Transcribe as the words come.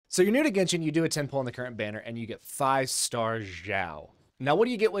So you're new to Genshin, you do a 10 pull on the current banner, and you get 5-star Xiao. Now, what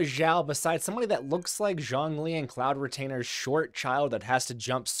do you get with Xiao besides somebody that looks like Zhongli and Cloud Retainer's short child that has to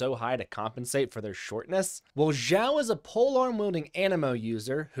jump so high to compensate for their shortness? Well, Xiao is a polearm wielding animo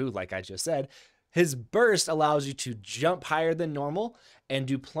user who, like I just said, his burst allows you to jump higher than normal and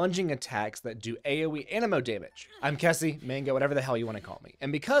do plunging attacks that do AoE animo damage. I'm Kessie, Mango, whatever the hell you want to call me.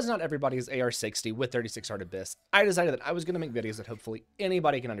 And because not everybody is AR60 with 36 Heart Abyss, I decided that I was going to make videos that hopefully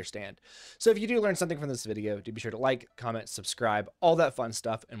anybody can understand. So if you do learn something from this video, do be sure to like, comment, subscribe, all that fun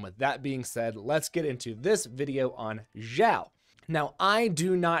stuff. And with that being said, let's get into this video on Xiao. Now, I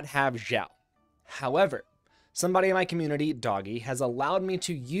do not have Xiao. However, somebody in my community, Doggy, has allowed me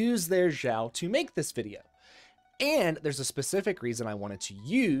to use their Xiao to make this video. And there's a specific reason I wanted to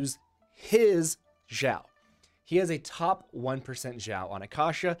use his Xiao. He has a top 1% Xiao on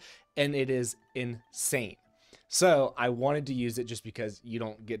Akasha, and it is insane. So I wanted to use it just because you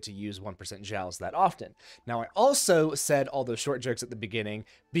don't get to use 1% Xiaos that often. Now, I also said all those short jokes at the beginning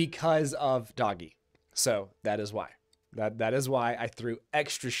because of Doggy. So that is why. That is why I threw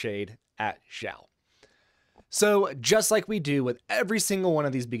extra shade at Xiao. So just like we do with every single one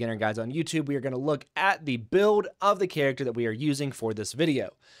of these beginner guides on YouTube, we are going to look at the build of the character that we are using for this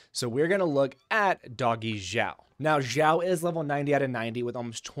video. So we're going to look at Doggy Xiao. Now, Xiao is level 90 out of 90 with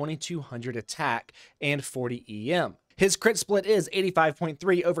almost 2200 attack and 40 EM. His crit split is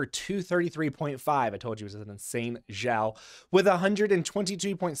 85.3 over 233.5. I told you it was an insane Xiao with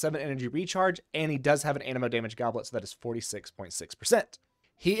 122.7 energy recharge, and he does have an animo damage goblet, so that is 46.6%.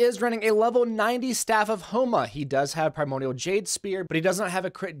 He is running a level 90 Staff of Homa. He does have Primordial Jade Spear, but he does not have a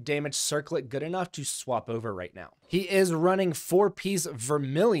crit damage circlet good enough to swap over right now. He is running 4-piece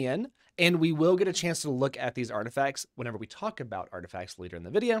Vermilion, and we will get a chance to look at these artifacts whenever we talk about artifacts later in the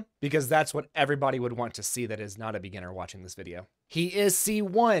video, because that's what everybody would want to see that is not a beginner watching this video. He is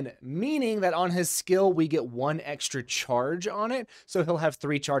C1, meaning that on his skill, we get 1 extra charge on it, so he'll have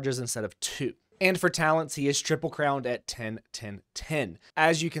 3 charges instead of 2. And for talents, he is triple crowned at 10, 10, 10.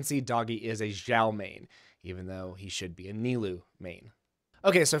 As you can see, Doggy is a Xiao main, even though he should be a Nilou main.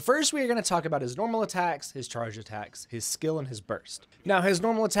 Okay, so first we are going to talk about his normal attacks, his charge attacks, his skill, and his burst. Now, his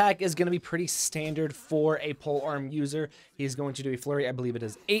normal attack is going to be pretty standard for a polearm user. He's going to do a flurry, I believe it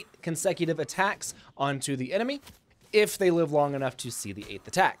is 8 consecutive attacks onto the enemy, if they live long enough to see the 8th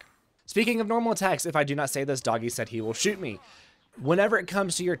attack. Speaking of normal attacks, if I do not say this, Doggy said he will shoot me. Whenever it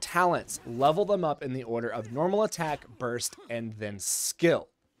comes to your talents, level them up in the order of normal attack, burst, and then skill.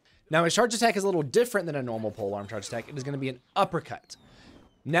 Now, his charge attack is a little different than a normal polearm charge attack. It is going to be an uppercut.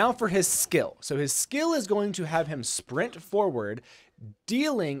 Now for his skill. So his skill is going to have him sprint forward,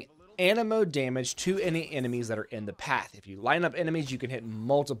 dealing animo damage to any enemies that are in the path. If you line up enemies, you can hit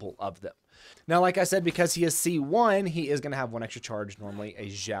multiple of them. Now, like I said, because he is C1, he is going to have 1 extra charge. Normally, a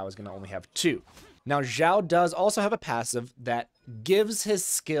Xiao is going to only have 2. Now, Xiao does also have a passive that gives his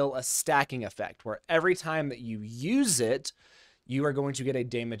skill a stacking effect, where every time that you use it, you are going to get a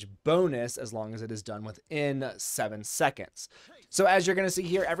damage bonus as long as it is done within 7 seconds. So as you're going to see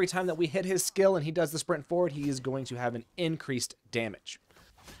here, every time that we hit his skill and he does the sprint forward, he is going to have an increased damage.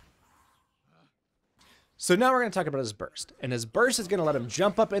 So now we're going to talk about his burst, and his burst is going to let him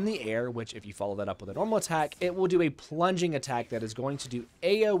jump up in the air, which if you follow that up with a normal attack, it will do a plunging attack that is going to do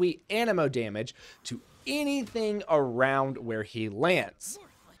AoE animo damage to anything around where he lands.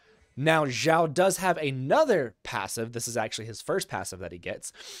 Now, Xiao does have another passive, this is actually his first passive that he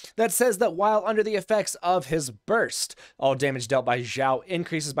gets, that says that while under the effects of his burst, all damage dealt by Xiao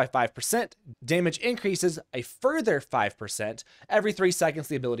increases by 5%, damage increases a further 5%, every 3 seconds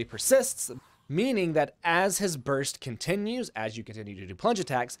the ability persists, meaning that as his burst continues, as you continue to do plunge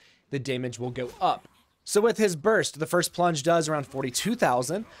attacks, the damage will go up. So with his burst, the first plunge does around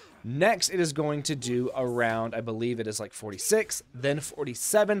 42,000. Next, it is going to do around, I believe it is like 46, then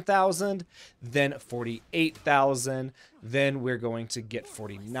 47,000, then 48,000, then we're going to get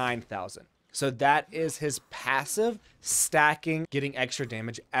 49,000. So that is his passive, stacking, getting extra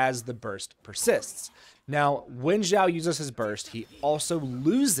damage as the burst persists. Now, when Xiao uses his burst, he also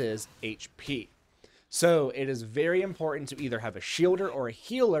loses HP. So it is very important to either have a shielder or a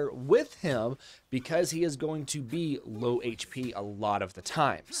healer with him because he is going to be low HP a lot of the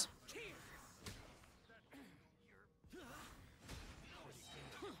times.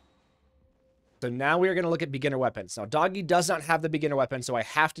 So now we are going to look at beginner weapons. Now, Doggy does not have the beginner weapon, so I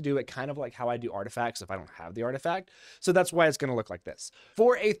have to do it kind of like how I do artifacts if I don't have the artifact. So that's why it's going to look like this.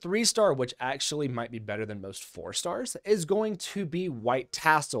 For a 3-star, which actually might be better than most 4-stars, is going to be White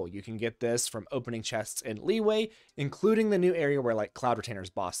Tassel. You can get this from opening chests in Leeway, including the new area where like Cloud Retainer's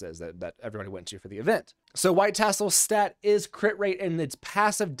boss is that everybody went to for the event. So White Tassel's stat is crit rate, and its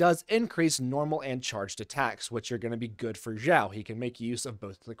passive does increase normal and charged attacks, which are going to be good for Xiao. He can make use of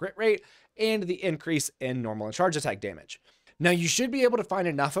both the crit rate and the increase in normal and charged attack damage. Now, you should be able to find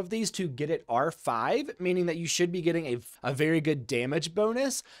enough of these to get it R5, meaning that you should be getting a very good damage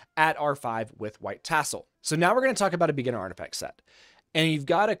bonus at R5 with White Tassel. So now we're going to talk about a beginner artifact set. And you've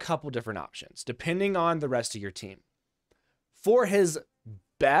got a couple different options, depending on the rest of your team. For his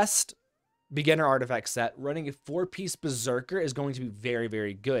best beginner artifact set, running a 4-piece Berserker is going to be very,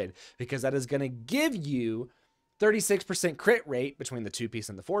 very good, because that is going to give you 36% crit rate between the 2-piece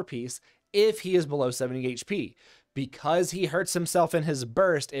and the 4-piece if he is below 70 HP. Because he hurts himself in his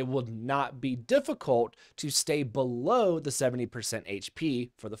burst, it will not be difficult to stay below the 70%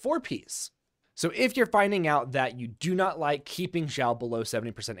 HP for the 4-piece. So if you're finding out that you do not like keeping Xiao below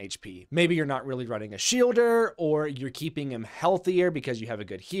 70% HP, maybe you're not really running a shielder, or you're keeping him healthier because you have a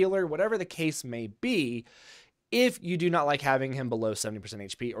good healer, whatever the case may be, if you do not like having him below 70%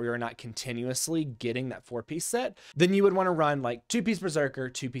 HP, or you're not continuously getting that 4-piece set, then you would want to run like 2-piece Berserker,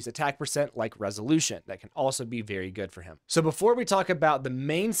 2-piece attack percent like Resolution. That can also be very good for him. So before we talk about the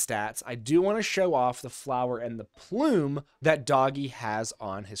main stats, I do want to show off the flower and the plume that Doggy has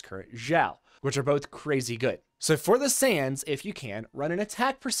on his current Xiao, which are both crazy good. So for the Sands, if you can, run an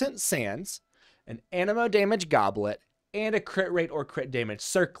attack percent Sands, an Animo damage Goblet, and a crit rate or crit damage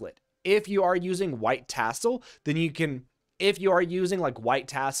Circlet. If you are using White Tassel, then you can, if you are using like White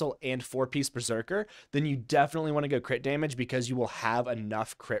Tassel and 4-piece Berserker, then you definitely want to go crit damage, because you will have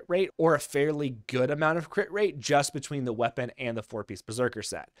enough crit rate, or a fairly good amount of crit rate, just between the weapon and the 4-piece Berserker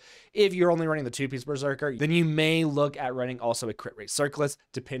set. If you're only running the 2-piece Berserker, then you may look at running also a crit rate Circlet,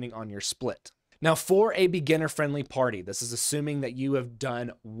 depending on your split. Now, for a beginner-friendly party, this is assuming that you have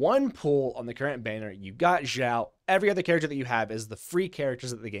done one pull on the current banner, you've got Xiao, every other character that you have is the free characters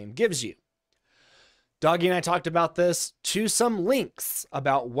that the game gives you. Doggy and I talked about this to some links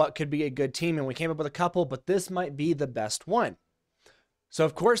about what could be a good team, and we came up with a couple, but this might be the best one. So,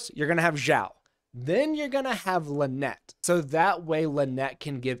 of course, you're going to have Xiao. Then you're going to have Lynette. So that way Lynette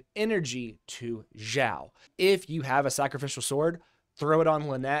can give energy to Xiao. If you have a sacrificial sword, throw it on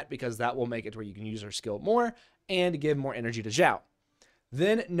Lynette, because that will make it to where you can use her skill more and give more energy to Xiao.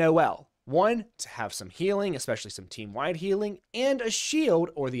 Then Noelle. One, to have some healing, especially some team-wide healing, and a shield,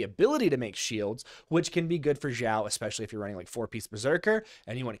 or the ability to make shields, which can be good for Xiao, especially if you're running like 4-piece Berserker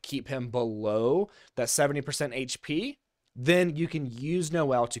and you want to keep him below that 70% HP. Then you can use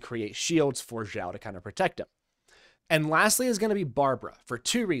Noelle to create shields for Xiao to kind of protect him. And lastly is going to be Barbara, for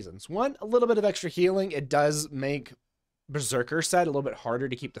 2 reasons. One, a little bit of extra healing. It does make Berserker set a little bit harder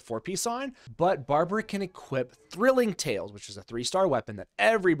to keep the 4-piece on, but Barbara can equip Thrilling Tales, which is a 3-star weapon that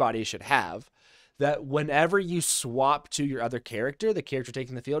everybody should have, that whenever you swap to your other character, the character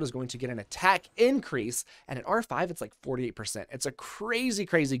taking the field is going to get an attack increase, and at R5 it's like 48%. It's a crazy,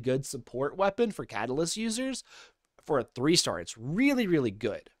 crazy good support weapon for Catalyst users. For a 3-star, it's really, really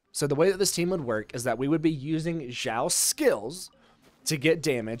good. So the way that this team would work is that we would be using Xiao's skills to get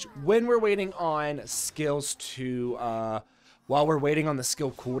damage when we're waiting on skills to, while we're waiting on the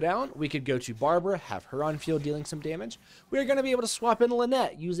skill cooldown, we could go to Barbara, have her on field dealing some damage. We're going to be able to swap in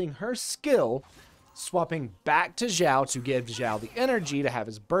Lynette using her skill, swapping back to Xiao to give Xiao the energy to have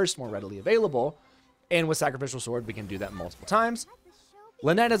his burst more readily available. And with Sacrificial Sword, we can do that multiple times.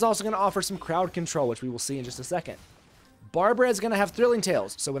 Lynette is also going to offer some crowd control, which we will see in just a second. Barbara is going to have Thrilling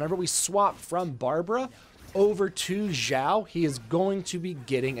Tales, so whenever we swap from Barbara over to Xiao, he is going to be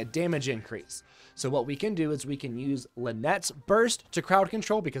getting a damage increase. So what we can do is we can use Lynette's burst to crowd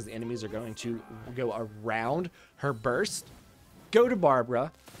control, because the enemies are going to go around her burst. Go to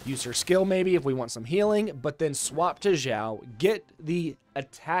Barbara, use her skill maybe if we want some healing, but then swap to Xiao, get the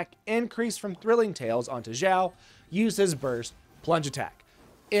attack increase from Thrilling Tales onto Xiao, use his burst, plunge attack.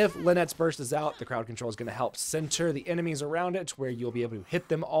 If Lynette's burst is out, the crowd control is going to help center the enemies around it to where you'll be able to hit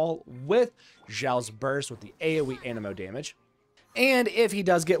them all with Xiao's burst with the AoE Animo damage. And if he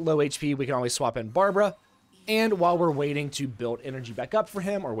does get low HP, we can always swap in Barbara. And while we're waiting to build energy back up for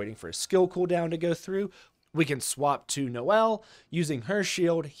him, or waiting for his skill cooldown to go through, we can swap to Noelle, using her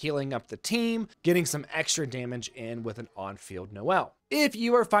shield, healing up the team, getting some extra damage in with an on-field Noelle. If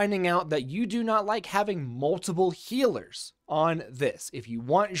you are finding out that you do not like having multiple healers on this, if you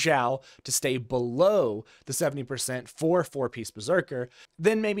want Xiao to stay below the 70% for 4-piece Berserker,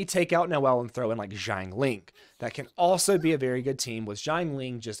 then maybe take out Noelle and throw in like Zhang Ling. That can also be a very good team, with Zhang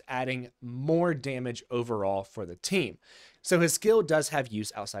Ling just adding more damage overall for the team. So his skill does have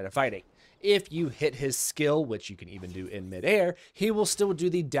use outside of fighting. If you hit his skill, which you can even do in midair, he will still do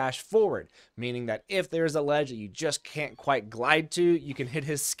the dash forward, meaning that if there's a ledge that you just can't quite glide to, you can hit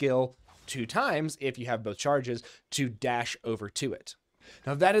his skill, 2 times if you have both charges to dash over to it.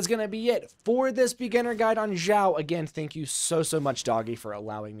 Now that is going to be it for this beginner guide on Xiao. Again, thank you so much, Doggy, for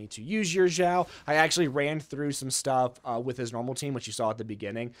allowing me to use your Xiao. I actually ran through some stuff with his normal team, which you saw at the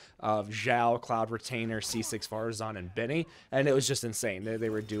beginning, of Xiao, Cloud Retainer, C6 Farazan, and Benny, and it was just insane. They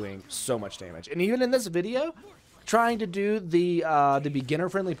were doing so much damage. And even in this video, trying to do the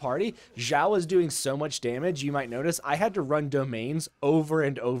beginner-friendly party, Xiao is doing so much damage, you might notice I had to run domains over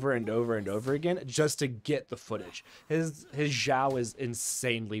and over and over and over again just to get the footage. His Xiao is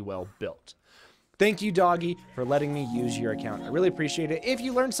insanely well built. Thank you, Doggy, for letting me use your account. I really appreciate it. If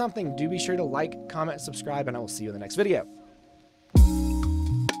you learned something, do be sure to like, comment, subscribe, and I will see you in the next video.